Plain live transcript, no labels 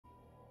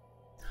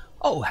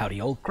Oh, howdy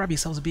all, grab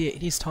yourselves a beer,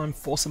 it is time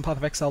for some Path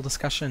of Exile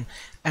discussion,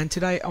 and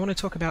today I want to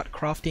talk about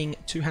crafting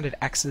two-handed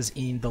axes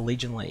in the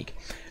Legion League.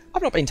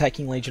 I've not been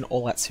taking Legion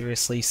all that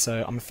seriously,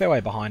 so I'm a fair way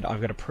behind.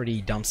 I've got a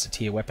pretty dumpster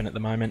tier weapon at the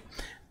moment,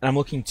 and I'm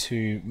looking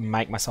to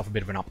make myself a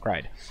bit of an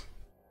upgrade.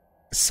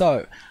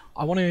 So,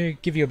 I want to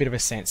give you a bit of a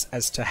sense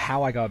as to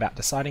how I go about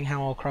deciding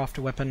how I'll craft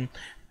a weapon,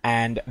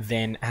 and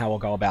then how I'll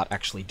go about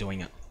actually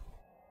doing it.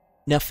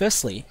 Now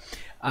firstly,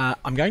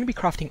 I'm going to be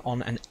crafting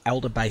on an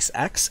Elder base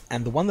axe,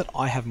 and the one that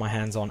I have my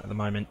hands on at the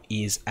moment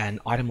is an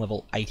item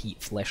level 80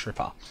 Flesh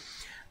Ripper.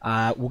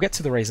 We'll get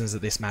to the reasons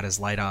that this matters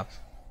later.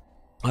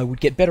 I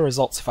would get better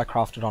results if I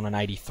crafted on an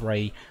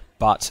 83,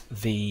 but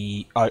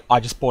I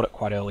just bought it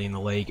quite early in the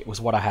league. It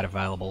was what I had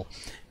available,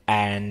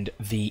 and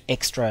the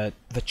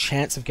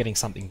chance of getting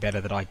something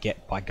better that I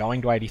get by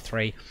going to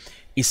 83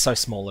 is so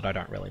small that I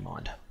don't really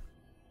mind.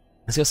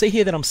 So you'll see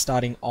here that I'm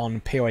starting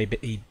on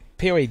poedb.tw.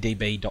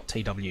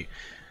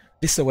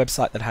 This is a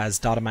website that has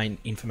data main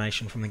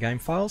information from the game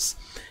files,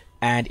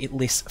 and it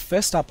lists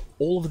first up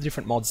all of the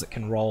different mods that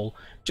can roll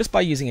just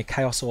by using a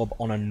Chaos Orb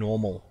on a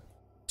normal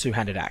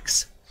two-handed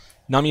axe.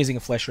 Now I'm using a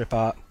Flesh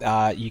Ripper.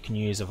 You can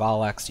use a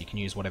Varl axe, you can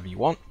use whatever you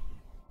want.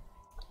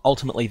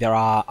 Ultimately there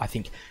are, I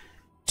think,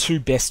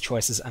 two best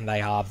choices, and they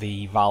are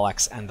the Varl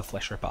axe and the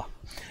Flesh Ripper.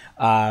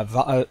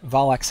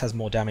 Varl axe has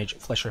more damage,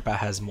 Flesh Ripper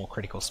has more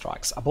critical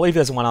strikes. I believe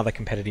there's one other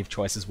competitive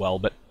choice as well,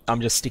 but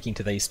I'm just sticking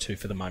to these two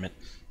for the moment.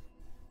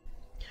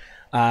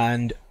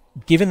 And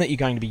given that you're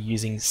going to be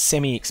using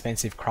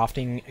semi-expensive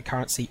crafting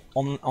currency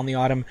on the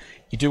item,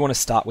 you do want to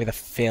start with a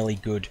fairly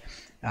good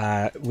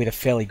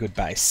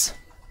base.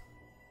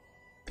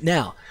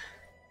 Now,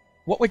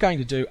 what we're going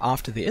to do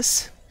after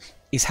this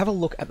is have a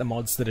look at the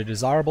mods that are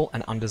desirable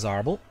and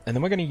undesirable, and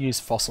then we're going to use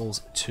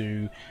fossils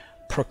to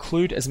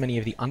preclude as many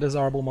of the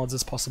undesirable mods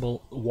as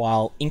possible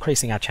while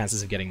increasing our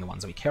chances of getting the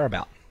ones that we care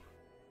about.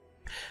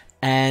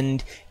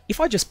 And if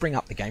I just bring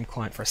up the game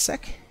client for a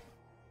sec,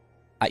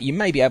 you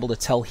may be able to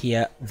tell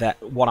here that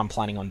what I'm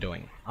planning on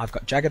doing. I've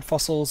got jagged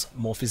fossils,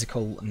 more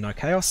physical, no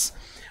chaos.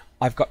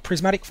 I've got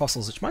prismatic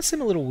fossils, which might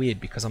seem a little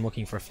weird because I'm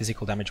looking for a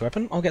physical damage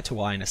weapon. I'll get to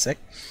why in a sec.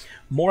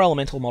 More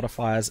elemental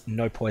modifiers,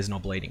 no poison or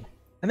bleeding.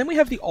 And then we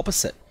have the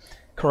opposite,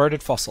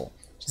 corroded fossil,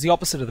 which is the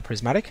opposite of the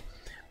prismatic.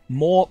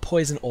 More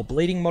poison or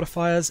bleeding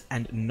modifiers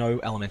and no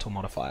elemental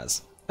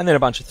modifiers. And then a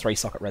bunch of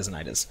 3-socket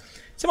resonators.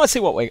 So you might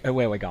see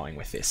where we're going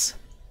with this,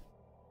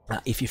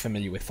 if you're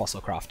familiar with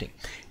fossil crafting.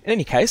 In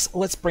any case,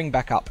 let's bring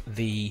back up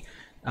the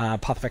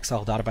Path of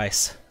Exile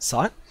database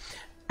site,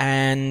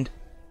 and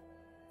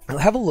I'll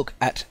have a look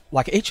at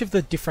each of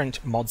the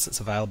different mods that's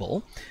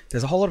available.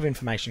 There's a whole lot of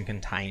information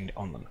contained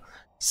on them.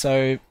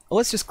 So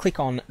let's just click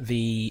on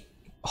the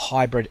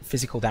hybrid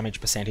physical damage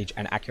percentage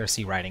and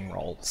accuracy rating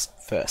rolls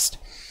first.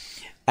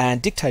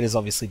 And Dictators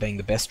obviously being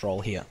the best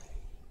roll here.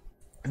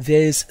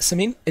 There's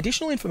some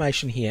additional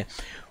information here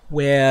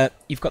where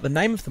you've got the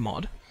name of the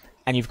mod,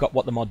 and you've got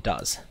what the mod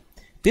does.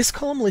 This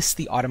column lists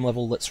the item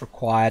level that's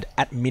required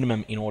at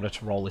minimum in order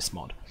to roll this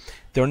mod.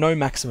 There are no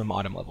maximum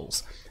item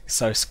levels,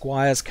 so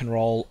Squires can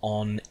roll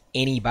on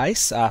any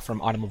base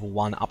from item level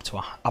 1 up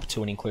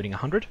to and including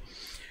 100.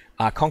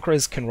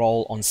 Conquerors can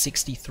roll on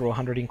 60 through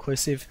 100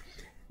 inclusive.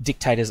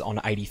 Dictators on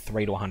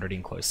 83 to 100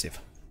 inclusive.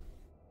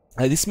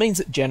 This means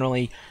that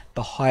generally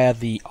the higher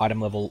the item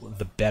level,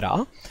 the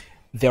better.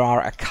 There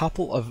are a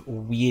couple of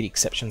weird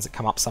exceptions that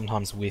come up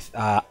sometimes with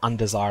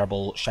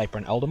undesirable Shaper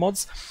and Elder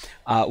mods.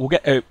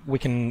 We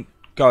can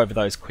go over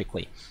those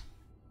quickly.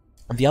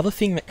 The other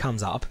thing that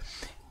comes up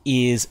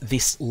is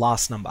this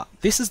last number.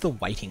 This is the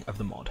weighting of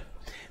the mod.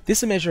 This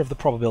is a measure of the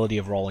probability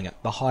of rolling it.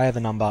 The higher the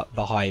number,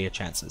 the higher your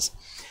chances.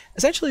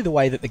 Essentially the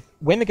way that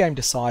when the game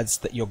decides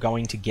that you're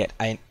going to get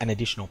an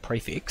additional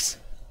prefix,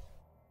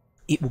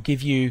 it will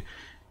give you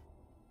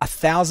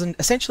 1,000,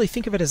 essentially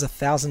think of it as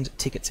 1,000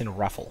 tickets in a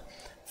raffle.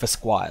 For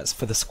Squires,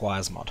 for the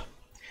Squires mod.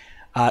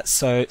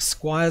 So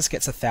Squires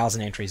gets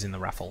 1,000 entries in the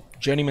raffle.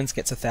 Journeyman's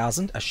gets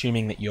 1,000,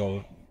 assuming that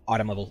you're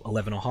item level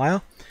 11 or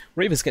higher.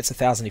 Reavers gets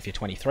 1,000 if you're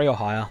 23 or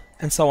higher,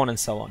 and so on and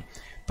so on.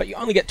 But you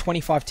only get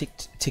 25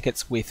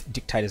 tickets with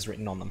Dictators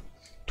written on them.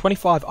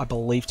 25 I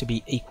believe to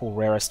be equal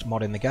rarest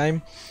mod in the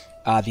game.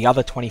 The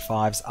other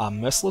 25s are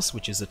Merciless,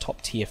 which is a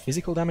top tier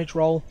physical damage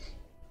roll,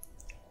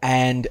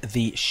 and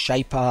the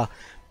Shaper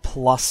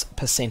plus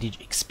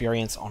percentage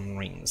experience on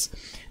rings.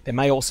 There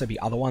may also be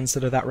other ones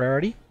that are that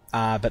rarity,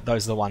 but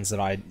those are the ones that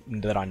I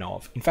know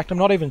of. In fact, I'm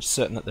not even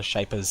certain that the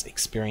Shaper's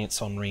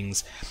experience on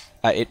rings,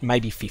 it may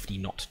be 50,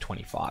 not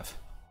 25.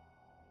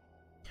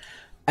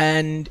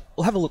 And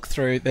we'll have a look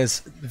through.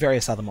 There's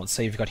various other mods.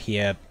 So you've got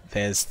here,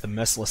 there's the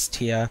Merciless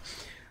tier,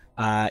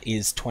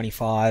 is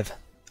 25,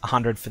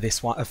 100 for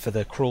this one, for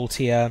the Cruel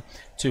tier,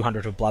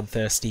 200 for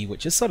Bloodthirsty,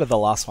 which is sort of the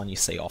last one you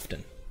see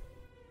often.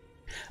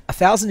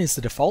 1,000 is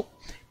the default.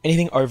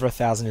 Anything over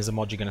 1,000 is a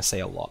mod you're going to see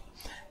a lot.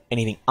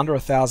 Anything under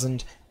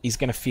 1,000 is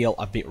going to feel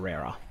a bit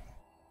rarer.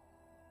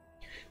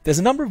 There's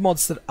a number of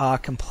mods that are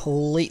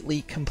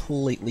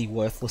completely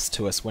worthless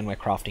to us when we're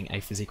crafting a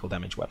physical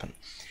damage weapon.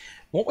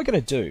 What we're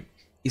going to do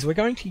is we're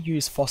going to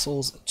use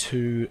fossils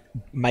to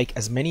make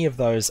as many of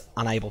those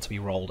unable to be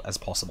rolled as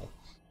possible.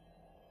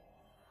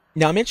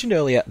 Now, I mentioned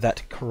earlier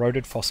that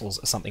corroded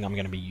fossils are something I'm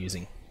going to be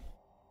using.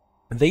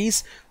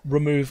 These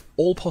remove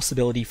all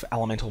possibility for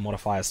elemental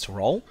modifiers to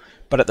roll,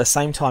 but at the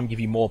same time give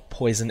you more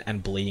poison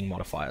and bleeding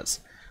modifiers.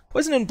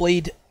 Poison and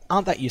bleed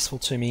aren't that useful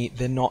to me.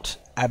 They're not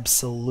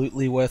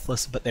absolutely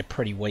worthless, but they're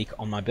pretty weak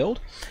on my build.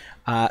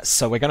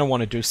 So we're going to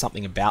want to do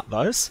something about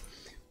those.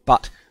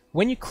 But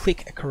when you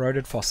click a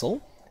corroded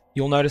fossil,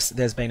 you'll notice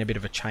there's been a bit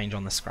of a change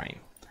on the screen.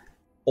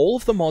 All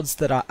of the mods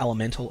that are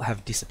elemental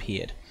have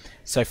disappeared.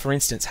 So for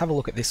instance, have a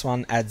look at this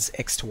one, adds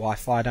X to Y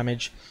fire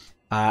damage.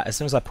 As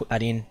soon as I put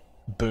that in,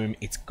 boom,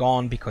 it's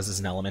gone because it's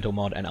an elemental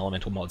mod and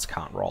elemental mods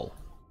can't roll.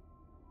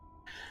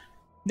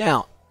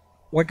 Now,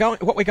 what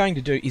we're going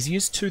to do is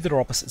use two that are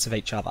opposites of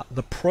each other.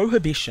 The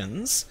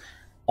prohibitions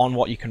on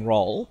what you can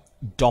roll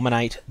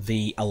dominate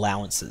the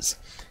allowances.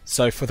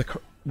 So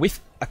with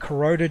a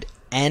corroded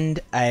and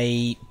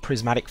a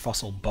prismatic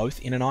fossil both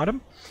in an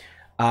item,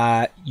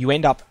 you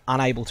end up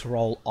unable to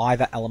roll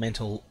either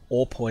elemental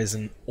or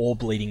poison or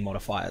bleeding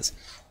modifiers.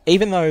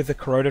 Even though the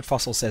corroded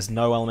fossil says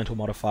no elemental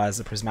modifiers,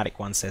 the prismatic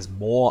one says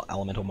more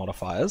elemental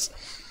modifiers,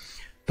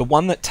 the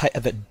one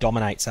that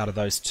dominates out of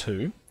those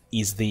two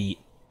is the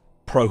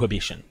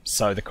prohibition.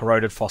 So the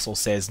corroded fossil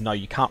says no,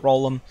 you can't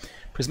roll them.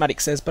 Prismatic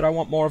says, but I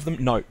want more of them.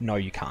 No,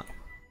 you can't.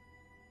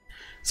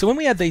 So when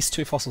we add these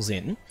two fossils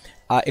in,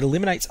 it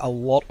eliminates a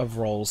lot of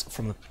rolls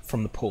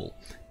from the pool,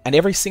 and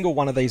every single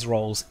one of these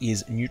rolls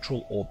is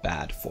neutral or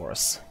bad for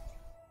us.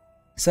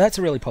 So that's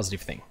a really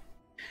positive thing.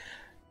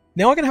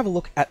 Now we're going to have a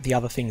look at the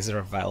other things that are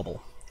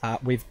available.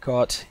 We've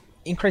got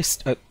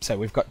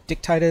we've got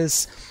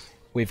dictators,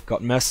 we've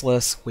got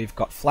merciless, we've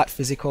got flat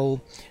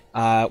physical,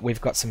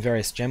 we've got some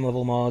various gem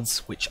level mods,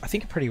 which I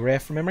think are pretty rare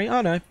from memory.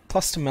 Oh no,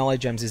 plus to melee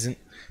gems isn't,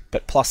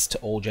 but plus to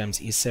all gems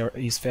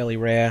is fairly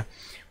rare.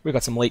 We've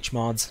got some leech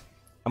mods,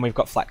 and we've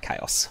got flat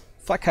chaos.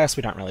 Flat chaos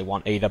we don't really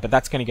want either, but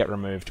that's going to get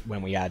removed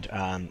when we add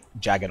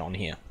jagged on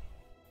here.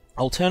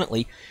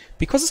 Alternately,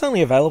 because it's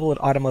only available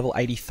at item level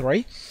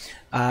 83,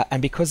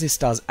 and because this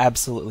does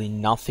absolutely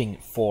nothing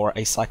for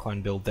a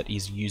Cyclone build that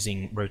is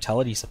using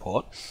brutality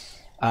support,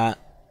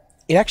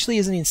 it actually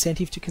is an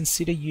incentive to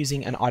consider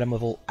using an item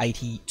level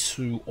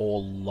 82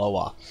 or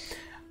lower.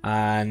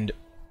 And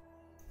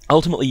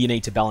ultimately you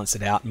need to balance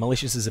it out.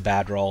 Malicious is a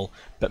bad roll,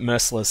 but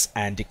Merciless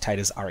and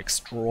Dictators are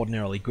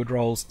extraordinarily good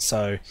rolls,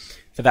 so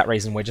for that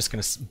reason we're just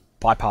going to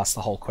bypass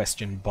the whole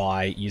question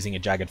by using a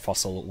Jagged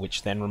Fossil,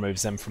 which then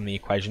removes them from the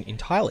equation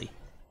entirely.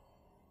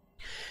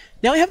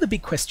 Now we have the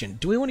big question,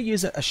 do we want to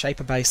use a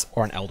Shaper base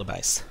or an Elder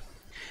base?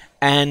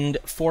 And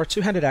for a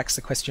two-handed axe,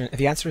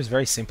 the answer is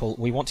very simple.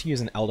 We want to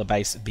use an Elder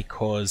base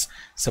because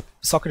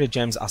Socketed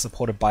Gems are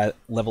supported by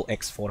level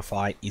X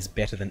Fortify is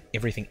better than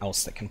everything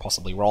else that can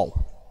possibly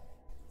roll.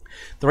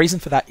 The reason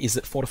for that is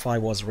that Fortify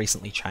was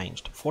recently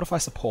changed. Fortify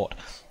support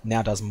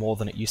now does more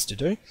than it used to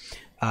do.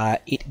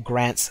 It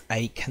grants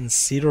a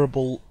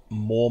considerable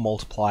more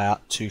multiplier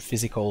to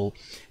physical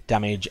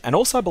damage, and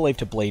also I believe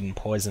to bleed and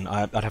poison.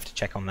 I'd have to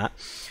check on that,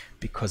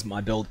 because my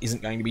build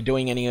isn't going to be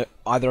doing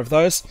either of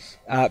those,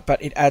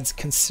 but it adds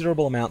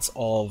considerable amounts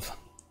of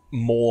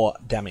more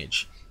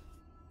damage.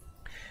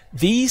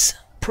 These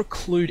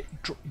preclude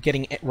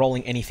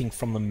rolling anything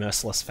from the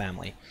Merciless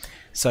family.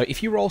 So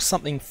if you roll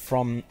something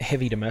from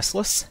Heavy to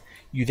Merciless,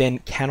 you then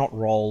cannot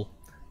roll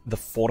the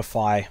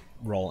Fortify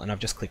roll, and I've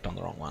just clicked on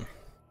the wrong one.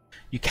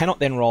 You cannot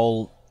then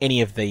roll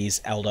any of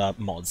these Elder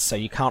mods, so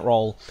you can't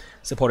roll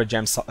Socketed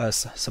Gem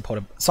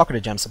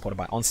supported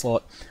by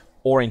Onslaught,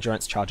 or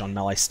Endurance Charge on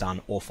Melee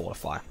Stun, or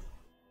Fortify.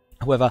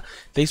 However,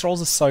 these rolls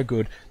are so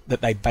good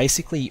that they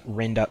basically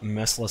render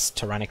Merciless,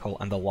 Tyrannical,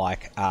 and the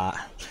like.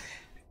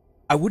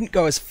 I wouldn't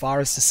go as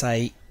far as to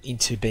say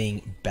into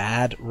being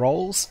bad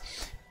rolls,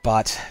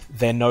 but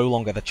they're no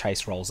longer the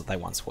chase rolls that they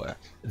once were.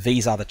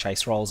 These are the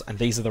chase rolls, and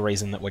these are the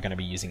reason that we're going to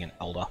be using an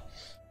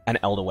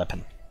Elder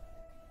weapon.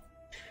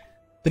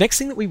 The next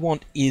thing that we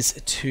want is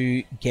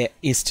to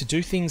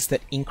do things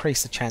that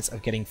increase the chance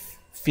of getting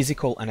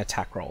physical and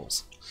attack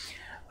rolls,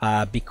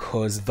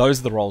 because those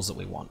are the rolls that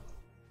we want.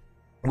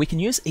 We can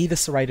use either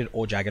serrated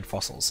or jagged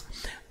fossils.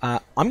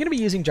 I'm going to be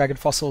using jagged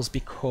fossils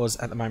because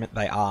at the moment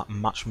they are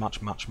much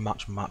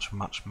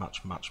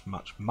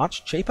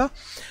cheaper,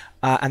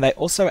 and they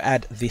also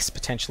add this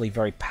potentially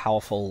very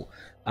powerful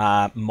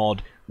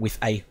mod with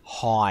a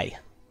high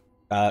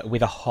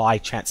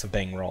chance of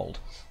being rolled.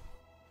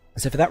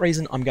 So for that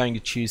reason, I'm going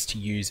to choose to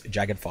use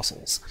jagged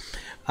fossils.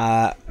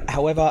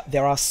 However,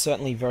 there are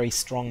certainly very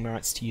strong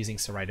merits to using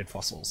serrated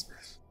fossils.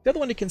 The other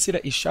one to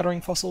consider is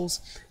Shuddering Fossils.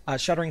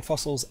 Shuddering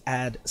Fossils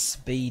add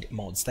speed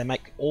mods. They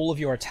make all of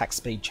your attack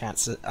speed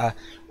chances,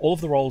 all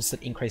of the rolls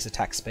that increase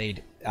attack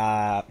speed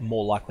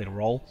more likely to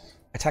roll.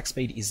 Attack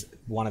speed is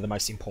one of the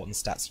most important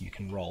stats you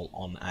can roll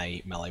on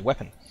a melee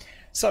weapon.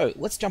 So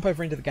let's jump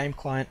over into the game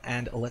client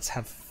and let's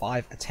have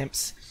 5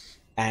 attempts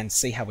and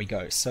see how we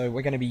go. So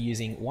we're going to be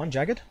using 1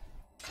 Jagged,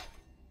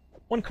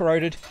 1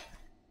 Corroded,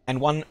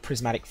 and 1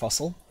 Prismatic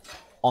Fossil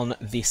on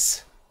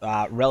this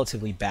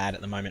relatively bad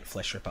at the moment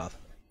Flesh Ripper.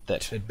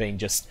 that had been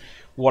just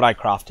what I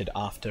crafted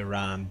after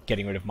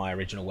getting rid of my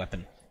original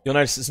weapon. You'll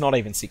notice it's not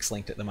even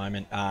 6-linked at the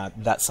moment.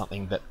 That's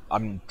something that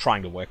I'm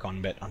trying to work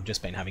on, but I've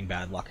just been having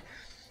bad luck.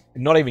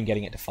 Not even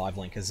getting it to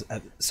 5-link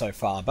so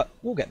far, but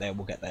we'll get there,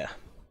 we'll get there.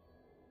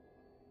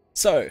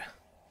 So,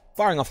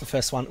 firing off the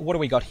first one, what do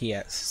we got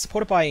here?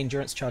 Supported by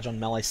Endurance Charge on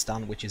melee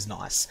stun, which is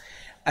nice.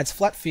 Adds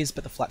Flat Fizz,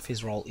 but the Flat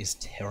Fizz roll is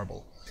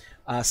terrible.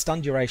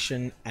 Stun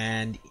duration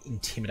and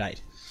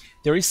Intimidate.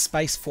 There is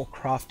space for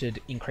crafted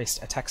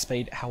increased attack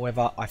speed,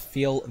 however, I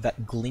feel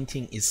that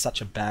Glinting is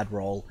such a bad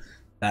roll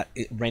that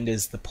it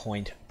renders the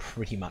point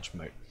pretty much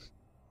moot.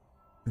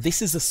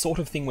 This is the sort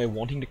of thing we're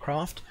wanting to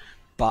craft,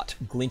 but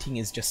Glinting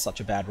is just such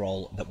a bad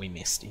roll that we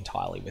missed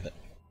entirely with it.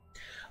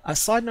 A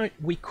side note,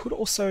 we could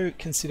also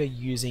consider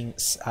using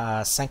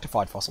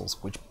Sanctified Fossils,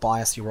 which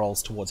bias your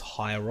rolls towards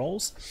higher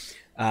rolls.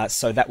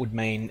 So that would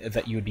mean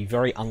that you would be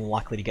very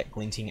unlikely to get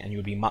Glinting, and you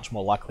would be much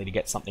more likely to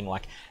get something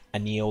like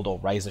Annealed or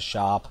Razor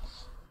Sharp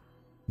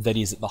that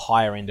is at the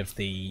higher end of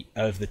the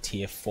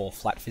tier for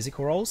flat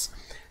physical rolls.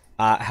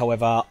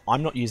 However,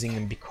 I'm not using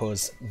them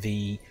because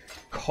the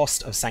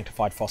cost of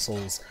Sanctified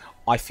Fossils,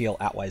 I feel,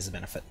 outweighs the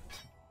benefit.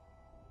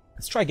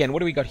 Let's try again. What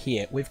do we got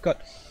here? We've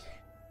got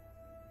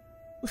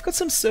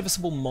some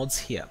serviceable mods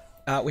here.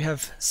 We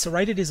have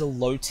Serrated is a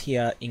low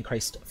tier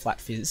increased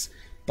flat fizz,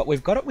 but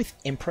we've got it with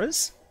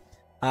Emperors.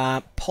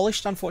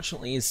 Polished,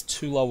 unfortunately, is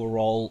too low a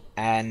roll,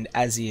 and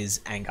as is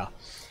Anger.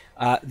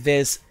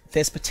 There's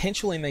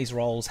potential in these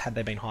rolls had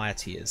they been higher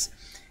tiers.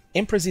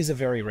 Emperors is a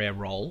very rare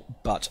roll,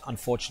 but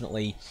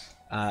unfortunately,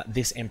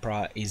 this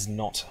Emperor is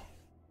not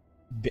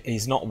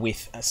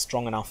with a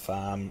strong enough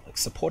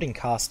supporting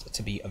cast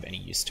to be of any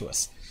use to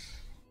us.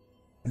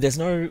 There's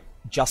no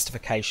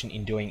justification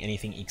in doing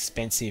anything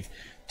expensive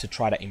to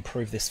try to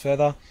improve this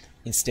further.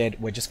 Instead,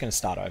 we're just going to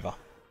start over.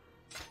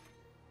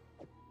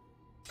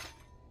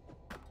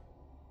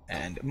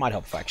 And it might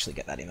help if I actually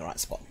get that in the right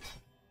spot.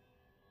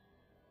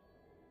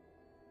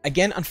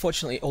 Again,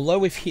 unfortunately, although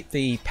we've hit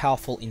the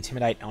powerful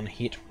Intimidate on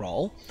hit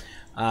roll,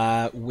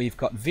 we've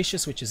got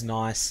Vicious, which is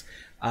nice.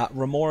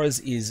 Remora's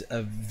is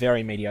a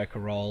very mediocre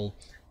roll.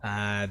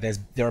 There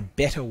are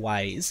better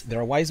ways. There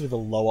are ways with a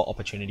lower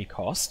opportunity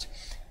cost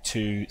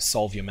to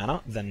solve your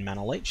mana than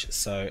Mana Leech,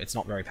 so it's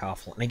not very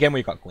powerful. And again,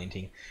 we've got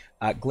Glinting.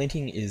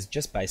 Glinting is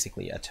just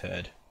basically a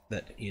turd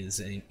that is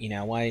in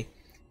our way,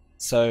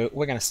 so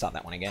we're going to start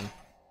that one again.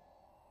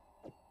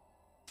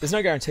 There's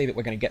no guarantee that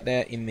we're going to get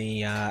there in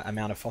the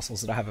amount of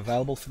fossils that I have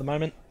available for the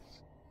moment,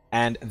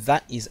 and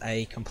that is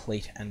a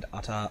complete and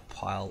utter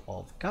pile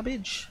of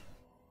garbage.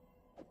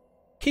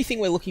 Key thing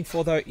we're looking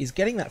for, though, is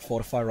getting that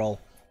Fortify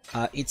roll.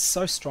 It's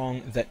so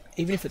strong that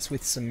even if it's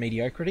with some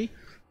mediocrity,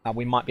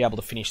 we might be able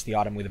to finish the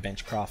item with a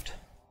Benchcraft.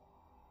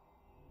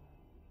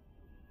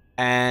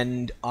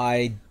 And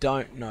I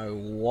don't know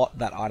what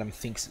that item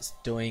thinks it's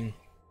doing,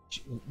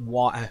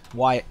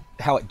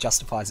 how it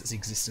justifies its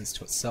existence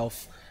to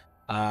itself.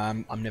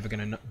 I'm never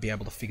going to be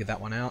able to figure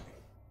that one out.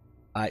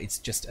 It's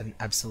just an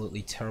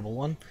absolutely terrible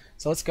one.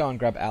 So let's go and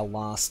grab our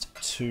last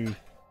 2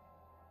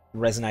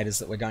 resonators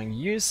that we're going to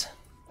use.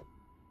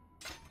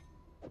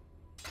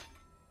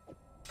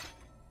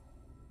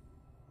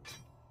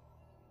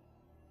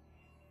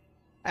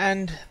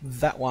 And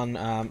that one,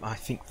 I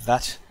think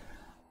that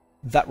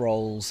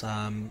roll's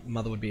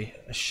mother would be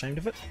ashamed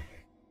of it.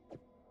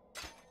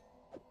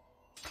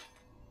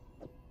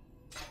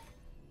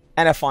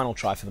 And our final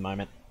try for the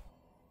moment.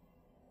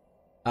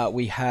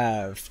 We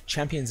have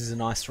Champions is a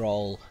nice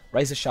roll,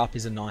 Razor Sharp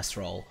is a nice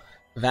roll,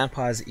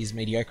 Vampires is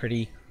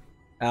mediocrity.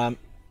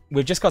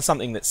 We've just got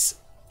something that's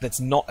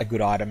not a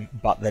good item,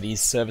 but that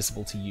is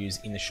serviceable to use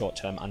in the short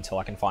term until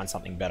I can find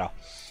something better.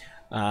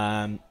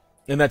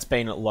 And that's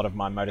been a lot of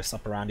my modus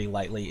operandi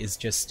lately, is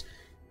just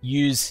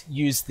use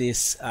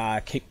this,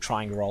 keep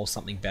trying to roll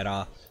something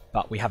better,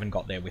 but we haven't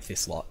got there with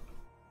this lot.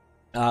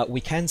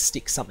 We can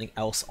stick something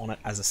else on it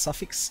as a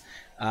suffix,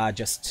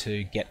 just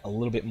to get a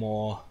little bit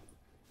more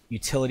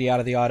utility out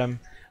of the item.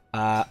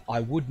 I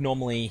would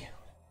normally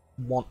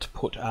want to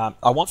put,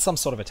 I want some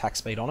sort of attack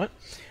speed on it,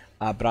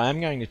 but I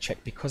am going to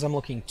check, because I'm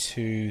looking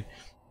to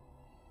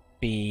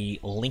be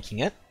linking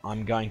it,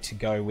 I'm going to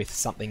go with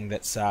something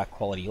that's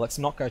quality. Let's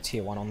not go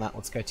tier 1 on that,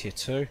 let's go tier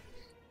 2.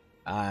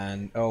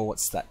 And, oh,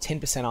 what's that?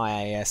 10%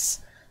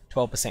 IAS,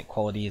 12%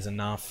 quality is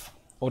enough.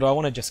 Or do I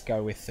want to just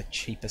go with the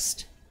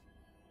cheapest?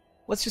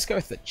 Let's just go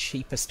with the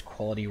cheapest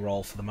quality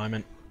roll for the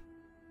moment.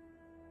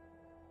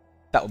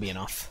 That will be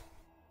enough.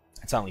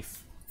 It's only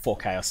 4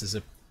 chaos is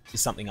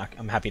something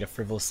I'm happy to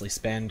frivolously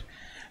spend.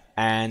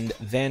 And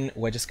then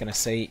we're just going to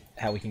see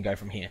how we can go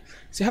from here.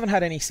 So you haven't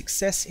had any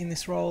success in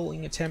this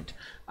rolling attempt,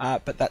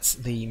 but that's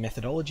the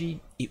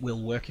methodology. It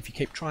will work if you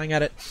keep trying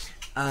at it,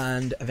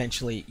 and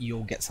eventually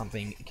you'll get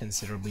something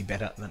considerably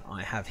better than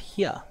I have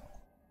here.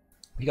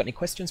 If you got any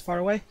questions, fire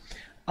away.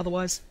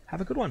 Otherwise,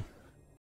 have a good one.